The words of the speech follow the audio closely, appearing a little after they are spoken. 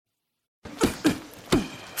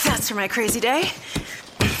That's for my crazy day.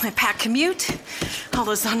 My packed commute, all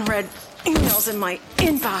those unread emails in my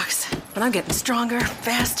inbox. But I'm getting stronger,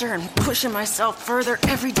 faster, and pushing myself further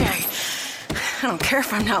every day. I don't care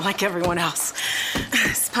if I'm not like everyone else.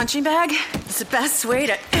 This punching bag is the best way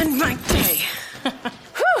to end my day.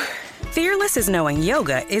 Whew. Fearless is knowing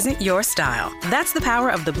yoga isn't your style. That's the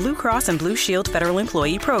power of the Blue Cross and Blue Shield Federal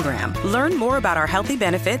Employee Program. Learn more about our healthy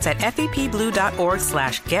benefits at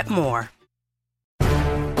fepblue.org/getmore.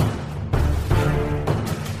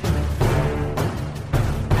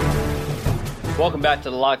 Welcome back to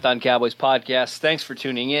the Locked On Cowboys podcast. Thanks for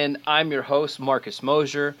tuning in. I'm your host, Marcus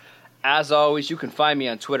Mosher. As always, you can find me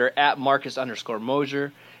on Twitter at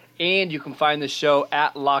Marcus_Mosher, and you can find the show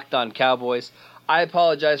at Locked On Cowboys. I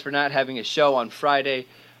apologize for not having a show on Friday.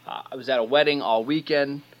 I was at a wedding all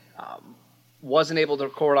weekend. Wasn't able to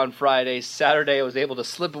record on Friday. Saturday, I was able to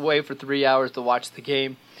slip away for 3 hours to watch the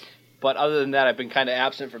game. But other than that, I've been kind of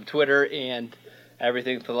absent from Twitter and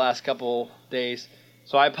everything for the last couple days.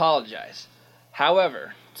 So I apologize.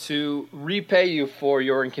 However, to repay you for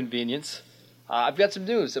your inconvenience, I've got some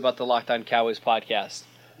news about the Locked On Cowboys podcast.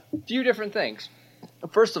 A few different things.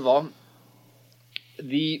 First of all,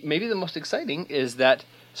 maybe the most exciting is that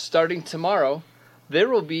starting tomorrow, there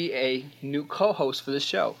will be a new co-host for the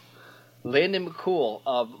show. Landon McCool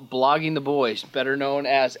of Blogging the Boys, better known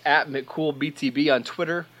as @McCoolBTB on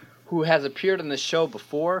Twitter, who has appeared on the show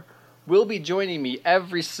before, will be joining me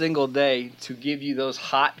every single day to give you those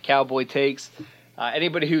hot Cowboy takes.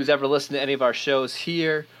 Anybody who's ever listened to any of our shows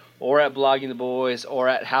here or at Blogging the Boys or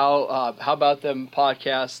at How About Them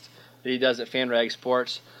podcast that he does at FanRag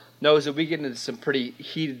Sports knows that we get into some pretty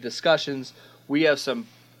heated discussions. We have some,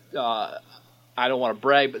 I don't want to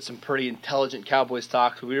brag, but some pretty intelligent Cowboys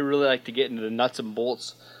talk. We really like to get into the nuts and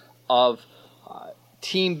bolts of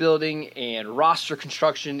team building and roster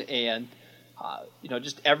construction and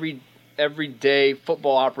just everyday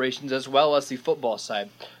football operations as well as the football side.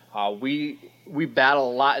 We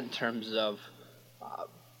battle a lot in terms of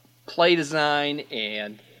play design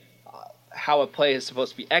and how a play is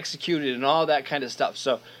supposed to be executed and all that kind of stuff.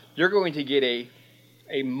 So you're going to get a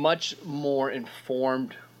much more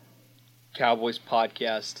informed Cowboys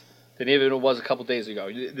podcast than even it was a couple days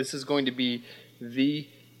ago. This is going to be the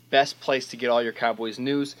best place to get all your Cowboys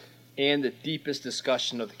news and the deepest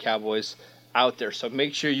discussion of the Cowboys out there. So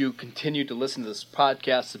make sure you continue to listen to this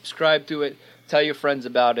podcast, subscribe to it, tell your friends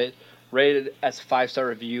about it, rate it as a 5-star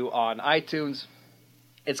review on iTunes.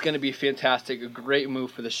 It's going to be fantastic, a great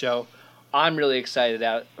move for the show. I'm really excited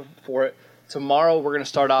for it. Tomorrow we're going to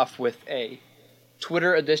start off with a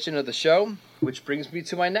Twitter edition of the show, which brings me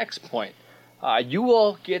to my next point. You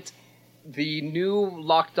will get the new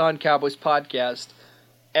Locked On Cowboys podcast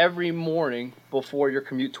every morning before your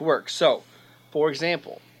commute to work. So, for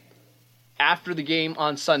example, after the game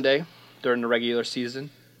on Sunday during the regular season,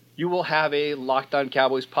 you will have a Locked On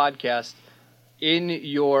Cowboys podcast in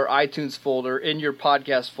your iTunes folder, in your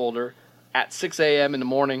podcast folder at 6 a.m. in the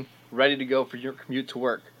morning, ready to go for your commute to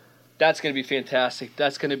work. That's going to be fantastic.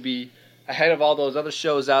 That's going to be ahead of all those other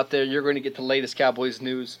shows out there. You're going to get the latest Cowboys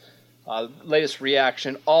news, latest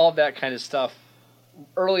reaction, all of that kind of stuff.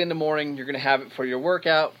 Early in the morning, you're going to have it for your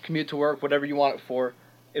workout, commute to work, whatever you want it for.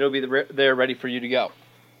 It'll be there ready for you to go.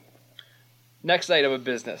 Next item of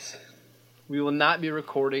business. We will not be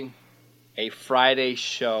recording a Friday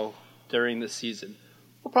show during the season.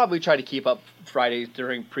 We'll probably try to keep up Fridays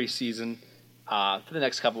during preseason for the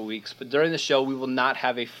next couple of weeks. But during the show, we will not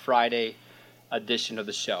have a Friday edition of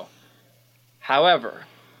the show. However,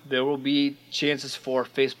 there will be chances for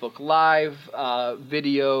Facebook Live,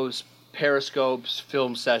 videos, periscopes,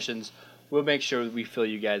 film sessions. We'll make sure that we fill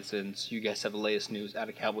you guys in so you guys have the latest news out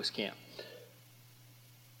of Cowboys camp.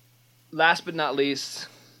 Last but not least,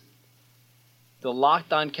 the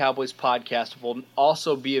Locked On Cowboys podcast will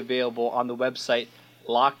also be available on the website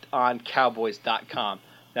LockedOnCowboys.com.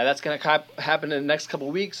 Now, that's going to happen in the next couple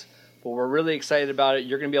of weeks, but we're really excited about it.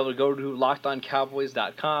 You're going to be able to go to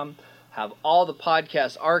LockedOnCowboys.com, have all the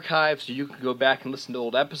podcast archives so you can go back and listen to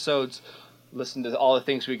old episodes, listen to all the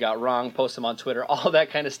things we got wrong, post them on Twitter, all that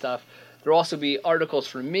kind of stuff. There will also be articles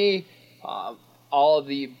from me, all of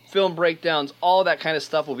the film breakdowns, all that kind of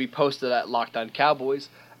stuff will be posted at Locked On Cowboys,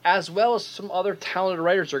 as well as some other talented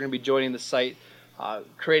writers are going to be joining the site,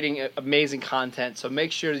 creating amazing content. So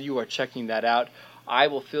make sure that you are checking that out. I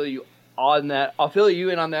will fill you on that. I'll fill you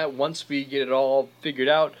in on that once we get it all figured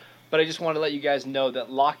out. But I just want to let you guys know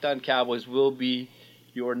that Locked On Cowboys will be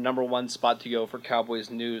your number one spot to go for Cowboys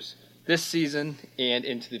news this season and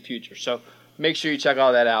into the future. So make sure you check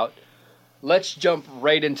all that out. Let's jump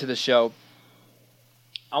right into the show.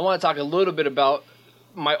 I want to talk a little bit about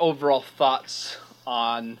my overall thoughts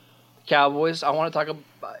on Cowboys, I want to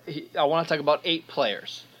talk about 8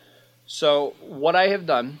 players. So what I have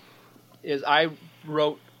done is I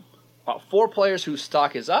wrote about 4 players whose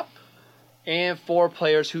stock is up and 4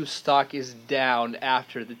 players whose stock is down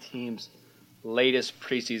after the team's latest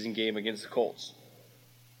preseason game against the Colts.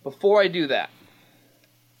 Before I do that,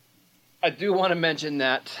 I do want to mention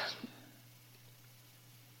that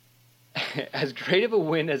as great of a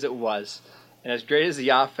win as it was, and as great as the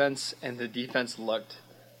offense and the defense looked,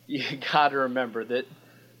 you got to remember that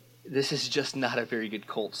this is just not a very good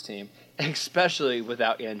Colts team, especially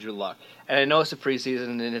without Andrew Luck. And I know it's a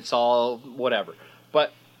preseason and it's all whatever,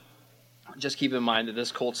 but just keep in mind that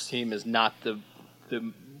this Colts team is not the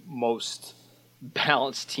most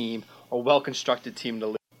balanced team or well-constructed team to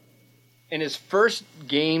lead. In his first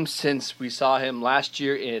game since we saw him last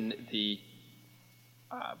year in the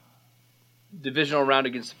divisional round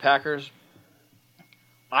against the Packers,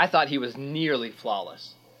 I thought he was nearly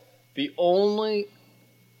flawless. The only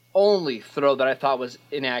throw that I thought was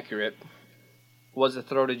inaccurate was the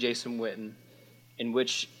throw to Jason Witten, in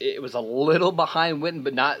which it was a little behind Witten,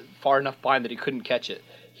 but not far enough behind that he couldn't catch it.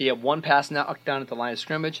 He had one pass knocked down at the line of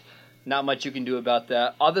scrimmage. Not much you can do about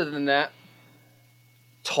that. Other than that,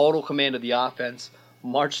 total command of the offense,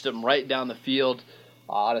 marched him right down the field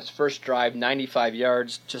on his first drive, 95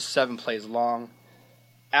 yards, just 7 plays long.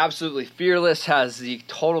 Absolutely fearless, has the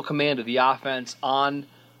total command of the offense on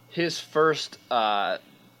his first, or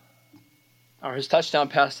his touchdown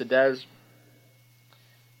pass to Dez.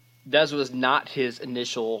 Dez was not his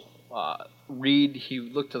initial read. He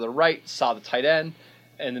looked to the right, saw the tight end.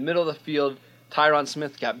 In the middle of the field, Tyron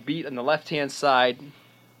Smith got beat on the left-hand side.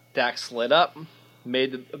 Dak slid up,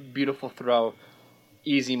 made the beautiful throw.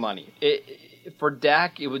 Easy money. For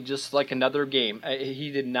Dak, it was just like another game.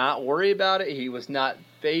 He did not worry about it. He was not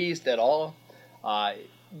fazed at all.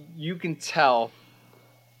 You can tell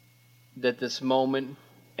that this moment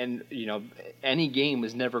and, any game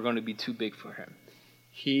is never going to be too big for him.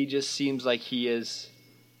 He just seems like he is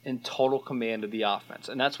in total command of the offense.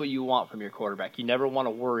 And that's what you want from your quarterback. You never want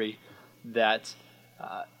to worry that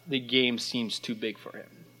the game seems too big for him.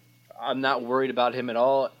 I'm not worried about him at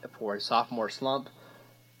all for a sophomore slump.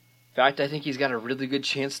 In fact, I think he's got a really good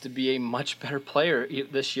chance to be a much better player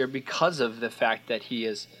this year because of the fact that he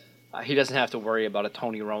doesn't have to worry about a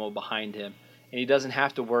Tony Romo behind him, and he doesn't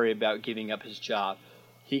have to worry about giving up his job.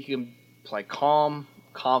 He can play calm,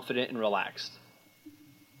 confident, and relaxed.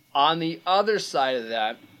 On the other side of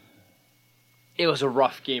that, it was a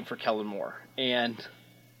rough game for Kellen Moore, and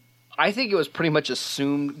I think it was pretty much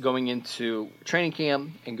assumed going into training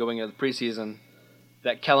camp and going into the preseason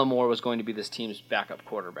that Kellen Moore was going to be this team's backup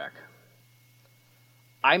quarterback.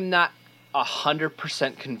 I'm not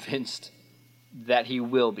 100% convinced that he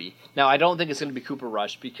will be. Now, I don't think it's going to be Cooper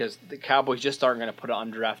Rush because the Cowboys just aren't going to put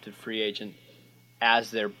an undrafted free agent as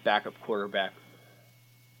their backup quarterback.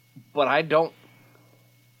 But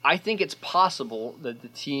I think it's possible that the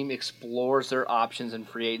team explores their options in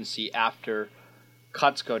free agency after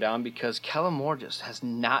cuts go down because Kellen Moore just has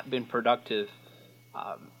not been productive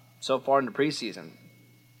so far in the preseason.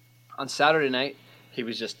 On Saturday night, he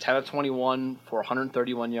was just 10 of 21 for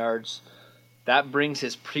 131 yards. That brings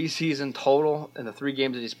his preseason total in the 3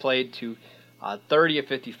 games that he's played to 30 of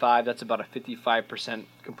 55. That's about a 55%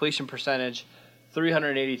 completion percentage,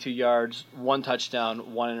 382 yards, 1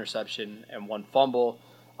 touchdown, 1 interception, and 1 fumble.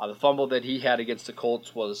 The fumble that he had against the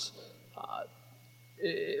Colts was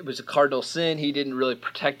it was a cardinal sin. He didn't really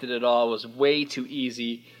protect it at all. It was way too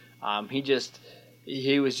easy.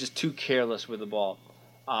 He was just too careless with the ball.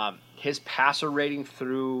 His passer rating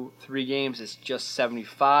through 3 games is just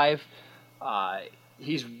 75.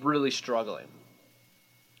 He's really struggling.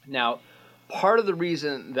 Now, part of the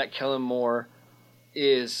reason that Kellen Moore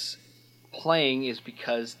is playing is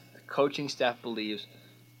because the coaching staff believes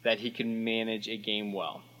that he can manage a game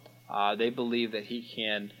well. They believe that he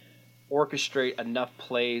can orchestrate enough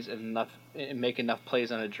plays and make enough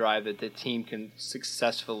plays on a drive that the team can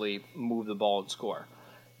successfully move the ball and score.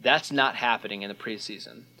 That's not happening in the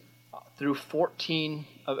preseason. Through 14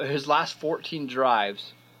 of his last 14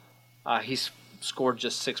 drives, he's scored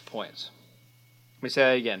just 6 points. Let me say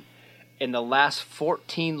that again. In the last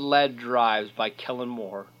 14 led drives by Kellen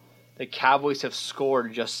Moore, the Cowboys have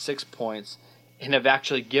scored just 6 points and have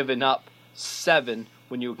actually given up 7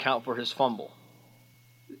 when you account for his fumble.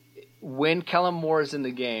 When Kellen Moore is in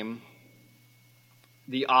the game,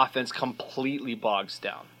 the offense completely bogs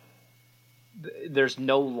down. There's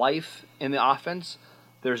no life in the offense.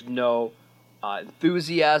 There's no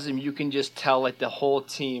enthusiasm. You can just tell like the whole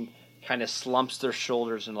team kind of slumps their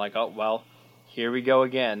shoulders and like, oh, well, here we go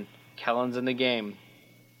again. Kellen's in the game.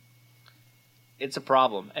 it's a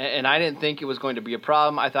problem. And I didn't think it was going to be a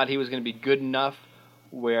problem. I thought he was going to be good enough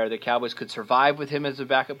where the Cowboys could survive with him as a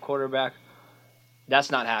backup quarterback.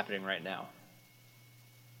 That's not happening right now.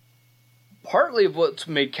 Partly of what's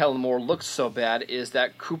made Kellen Moore look so bad is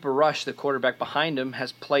that Cooper Rush, the quarterback behind him,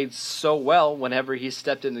 has played so well whenever he's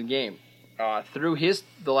stepped in the game. Through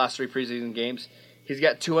the last 3 preseason games, he's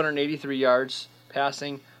got 283 yards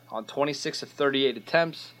passing on 26 of 38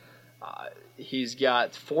 attempts. He's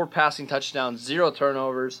got 4 passing touchdowns, 0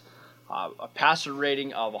 turnovers, a passer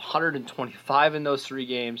rating of 125 in those 3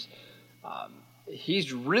 games.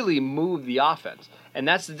 He's really moved the offense. And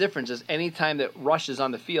that's the difference, is anytime that Rush is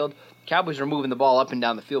on the field, Cowboys are moving the ball up and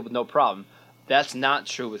down the field with no problem. That's not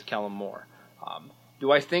true with Kellen Moore.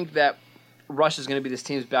 Do I think that Rush is going to be this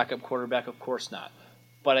team's backup quarterback? Of course not.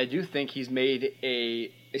 But I do think he's made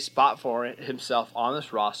a spot for himself on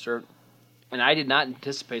this roster, and I did not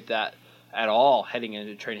anticipate that at all heading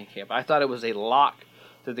into training camp. I thought it was a lock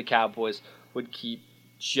that the Cowboys would keep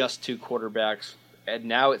just 2 quarterbacks, and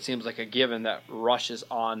now it seems like a given that Rush is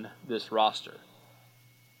on this roster.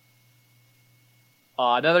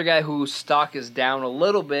 Another guy whose stock is down a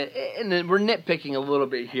little bit, and we're nitpicking a little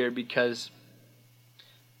bit here because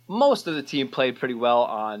most of the team played pretty well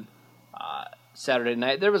on Saturday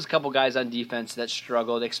night. There was a couple guys on defense that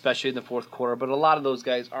struggled, especially in the fourth quarter, but a lot of those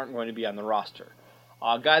guys aren't going to be on the roster.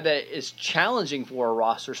 A guy that is challenging for a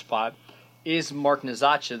roster spot is Mark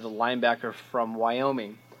Nzeocha, the linebacker from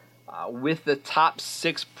Wyoming. With the top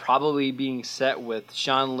 6 probably being set with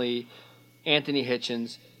Sean Lee, Anthony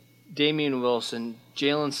Hitchens, Damian Wilson,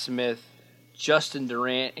 Jalen Smith, Justin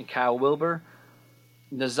Durant, and Kyle Wilber,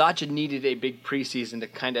 Nzeocha needed a big preseason to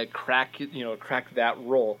kind of crack that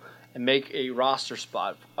role and make a roster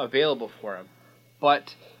spot available for him.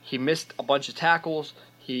 But he missed a bunch of tackles.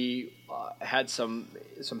 He had some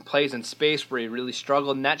plays in space where he really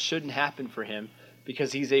struggled, and that shouldn't happen for him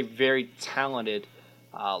because he's a very talented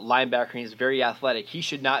linebacker. He's very athletic. He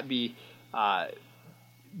should not be.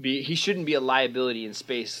 He shouldn't be a liability in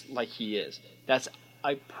space like he is. That's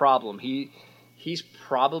a problem. He's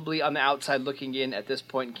probably on the outside looking in at this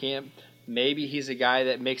point in camp. Maybe he's a guy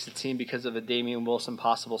that makes the team because of a Damian Wilson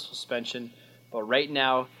possible suspension. But right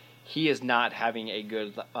now, he is not having a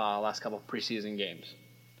good last couple of preseason games.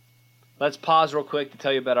 Let's pause real quick to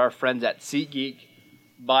tell you about our friends at SeatGeek.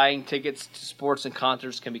 Buying tickets to sports and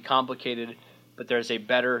concerts can be complicated, but there's a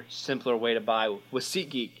better, simpler way to buy with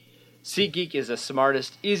SeatGeek. SeatGeek is the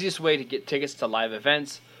smartest, easiest way to get tickets to live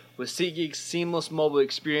events. With SeatGeek's seamless mobile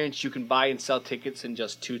experience, you can buy and sell tickets in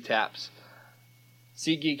just 2 taps.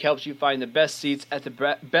 SeatGeek helps you find the best seats at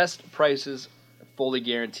the best prices, fully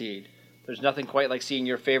guaranteed. There's nothing quite like seeing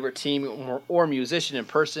your favorite team or musician in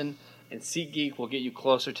person, and SeatGeek will get you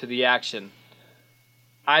closer to the action.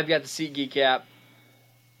 I've got the SeatGeek app.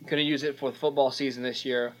 I'm going to use it for the football season this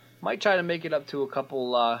year. Might try to make it up to a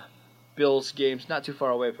couple Bills games, not too far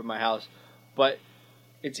away from my house. But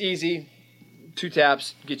it's easy. 2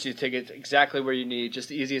 taps gets you tickets exactly where you need. Just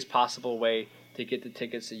the easiest possible way to get the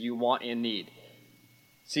tickets that you want and need.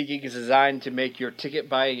 SeatGeek is designed to make your ticket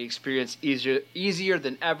buying experience easier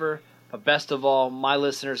than ever. But best of all, my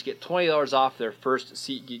listeners get $20 off their first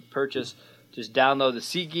SeatGeek purchase. Just download the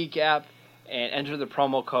SeatGeek app and enter the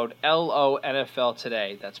promo code LONFL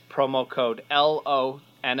today. That's promo code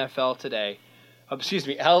LONFL today.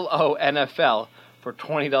 LONFL for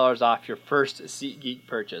 $20 off your first SeatGeek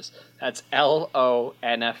purchase. That's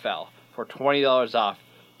LONFL for $20 off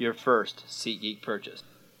your first SeatGeek purchase.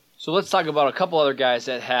 So let's talk about a couple other guys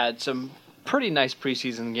that had some pretty nice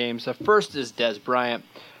preseason games. The first is Dez Bryant.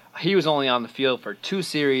 He was only on the field for 2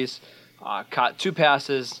 series, caught 2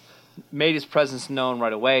 passes, made his presence known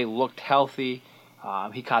right away, looked healthy.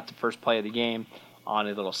 He caught the first play of the game on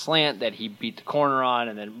a little slant that he beat the corner on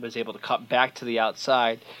and then was able to cut back to the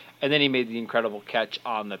outside. And then he made the incredible catch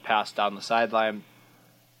on the pass down the sideline.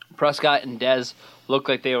 Prescott and Dez looked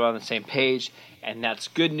like they were on the same page, and that's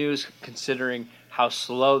good news considering how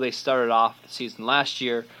slow they started off the season last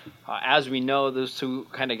year. As we know, those two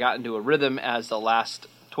kind of got into a rhythm as the last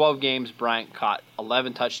 12 games. Bryant caught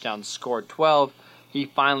 11 touchdowns, scored 12. He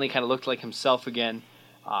finally kind of looked like himself again.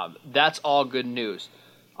 That's all good news.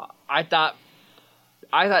 I thought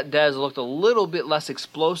Dez looked a little bit less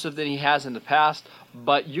explosive than he has in the past,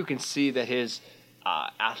 but you can see that his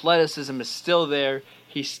athleticism is still there.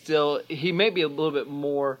 He may be a little bit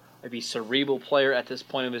more of a cerebral player at this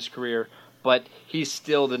point of his career, but he's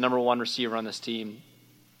still the number 1 receiver on this team,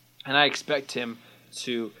 and I expect him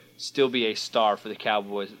to still be a star for the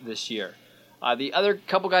Cowboys this year. The other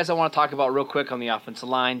couple guys I want to talk about real quick on the offensive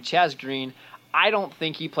line, Chaz Green. I don't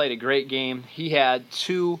think he played a great game. He had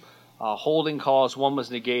 2 holding calls. One was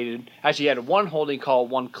negated. Actually, he had one holding call,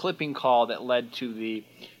 one clipping call that led to the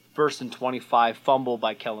 1st and 25 fumble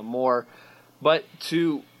by Kellen Moore. But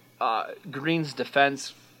to Green's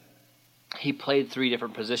defense, he played 3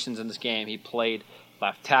 different positions in this game. He played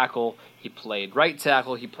left tackle, he played right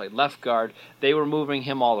tackle, he played left guard. They were moving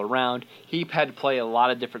him all around. He had to play a lot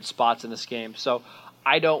of different spots in this game. So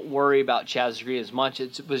I don't worry about Chaz Green as much.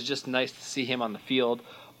 It was just nice to see him on the field.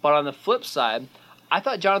 But on the flip side, I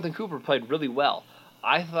thought Jonathan Cooper played really well.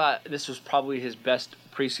 I thought this was probably his best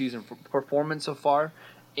preseason performance so far.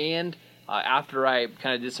 And after I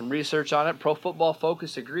kind of did some research on it, Pro Football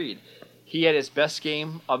Focus agreed. He had his best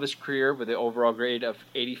game of his career with an overall grade of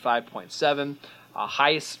 85.7,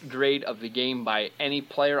 highest grade of the game by any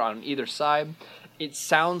player on either side. It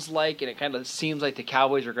sounds like, and it kind of seems like the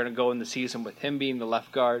Cowboys are going to go in the season with him being the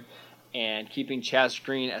left guard and keeping Chaz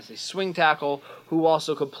Green as a swing tackle, who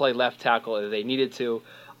also could play left tackle if they needed to.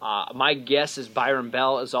 My guess is Byron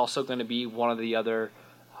Bell is also going to be one of the other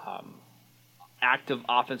active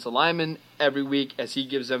offensive linemen every week, as he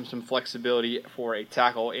gives them some flexibility for a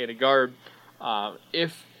tackle and a guard.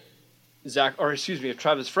 If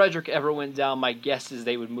Travis Frederick ever went down, my guess is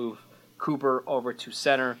they would move Cooper over to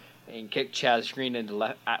center and kick Chaz Green into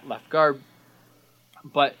left guard.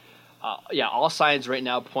 But all signs right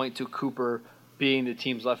now point to Cooper being the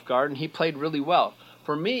team's left guard, and he played really well.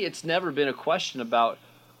 For me, it's never been a question about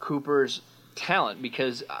Cooper's talent,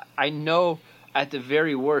 because I know at the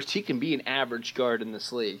very worst he can be an average guard in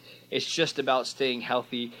this league. It's just about staying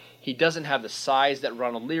healthy. He doesn't have the size that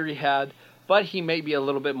Ronald Leary had, but he may be a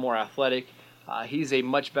little bit more athletic. He's a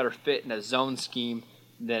much better fit in a zone scheme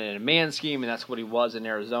than in a man scheme, and that's what he was in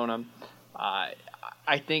Arizona. I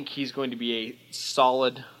think he's going to be a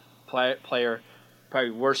solid player.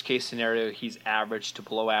 Probably worst case scenario, he's average to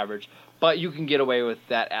below average, but you can get away with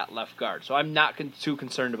that at left guard. So I'm not too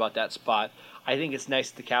concerned about that spot. I think it's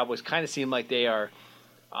nice that the Cowboys kind of seem like they are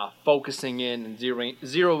focusing in and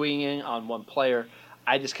zeroing in on one player.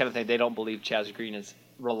 I just kind of think they don't believe Chaz Green is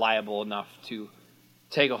reliable enough to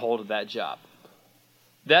take a hold of that job.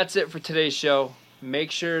 That's it for today's show.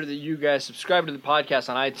 Make sure that you guys subscribe to the podcast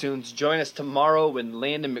on iTunes. Join us tomorrow when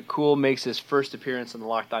Landon McCool makes his first appearance on the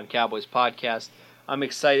Locked On Cowboys podcast. I'm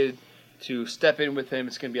excited to step in with him.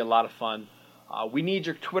 It's going to be a lot of fun. We need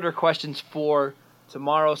your Twitter questions for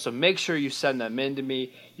tomorrow, so make sure you send them in to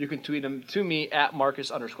me. You can tweet them to me at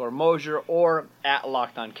Marcus_Mosher or at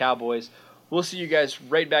Locked On Cowboys. We'll see you guys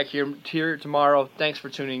right back here tomorrow. Thanks for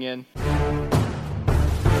tuning in.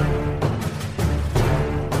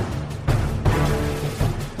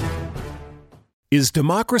 Is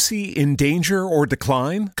democracy in danger or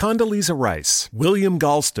decline? Condoleezza Rice, William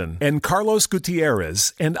Galston, and Carlos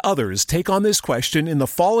Gutierrez and others take on this question in the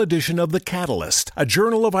fall edition of The Catalyst, a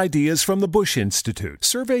journal of ideas from the Bush Institute.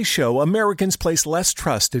 Surveys show Americans place less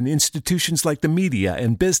trust in institutions like the media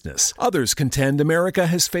and business. Others contend America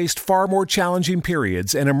has faced far more challenging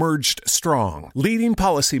periods and emerged strong. Leading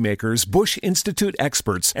policymakers, Bush Institute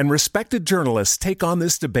experts, and respected journalists take on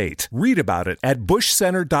this debate. Read about it at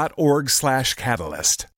bushcenter.org/catalyst.